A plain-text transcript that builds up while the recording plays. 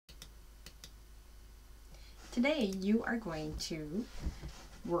Today you are going to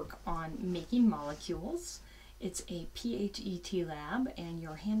work on making molecules. It's a PHET lab and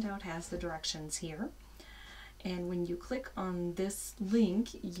your handout has the directions here. And when you click on this link,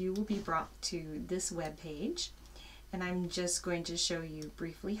 you will be brought to this web page. And I'm just going to show you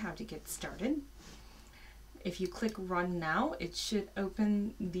briefly how to get started. If you click Run Now, it should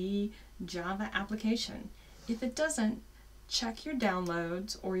open the Java application. If it doesn't, check your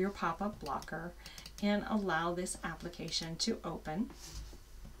downloads or your pop-up blocker and allow this application to open.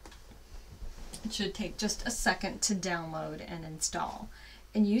 It should take just a second to download and install.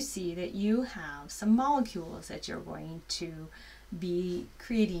 And you see that you have some molecules that you're going to be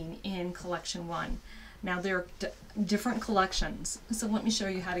creating in collection 1. Now there are different collections, so let me show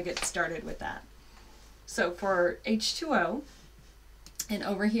you how to get started with that. So for H2O, and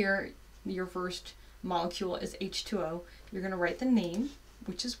over here your first molecule is H2O, you're going to write the name,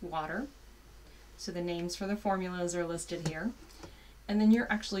 which is water. So the names for the formulas are listed here. And then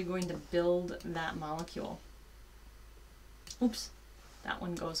you're actually going to build that molecule. Oops, that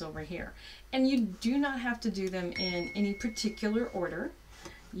one goes over here. And you do not have to do them in any particular order.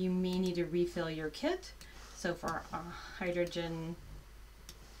 You may need to refill your kit. So for hydrogen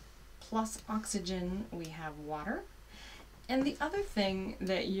plus oxygen, we have water. And the other thing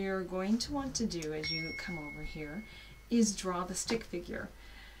that you're going to want to do as you come over here is draw the stick figure.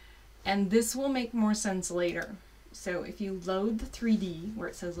 And this will make more sense later. So if you load the 3D, where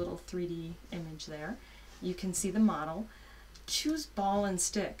it says little 3D image there, you can see the model. Choose ball and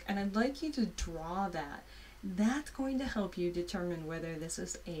stick, and I'd like you to draw that. That's going to help you determine whether this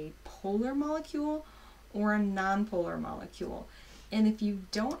is a polar molecule or a non-polar molecule. And if you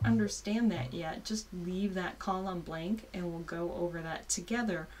don't understand that yet, just leave that column blank and we'll go over that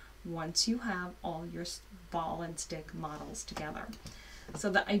together once you have all your ball and stick models together. So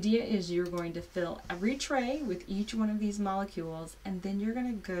the idea is you're going to fill every tray with each one of these molecules, and then you're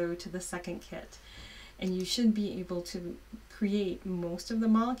going to go to the second kit. And you should be able to create most of the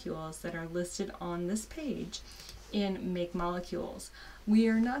molecules that are listed on this page in Make Molecules. We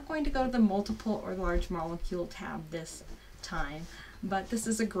are not going to go to the multiple or large molecule tab this time, but this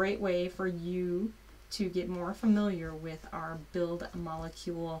is a great way for you to get more familiar with our Build a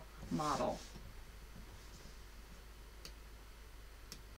Molecule model.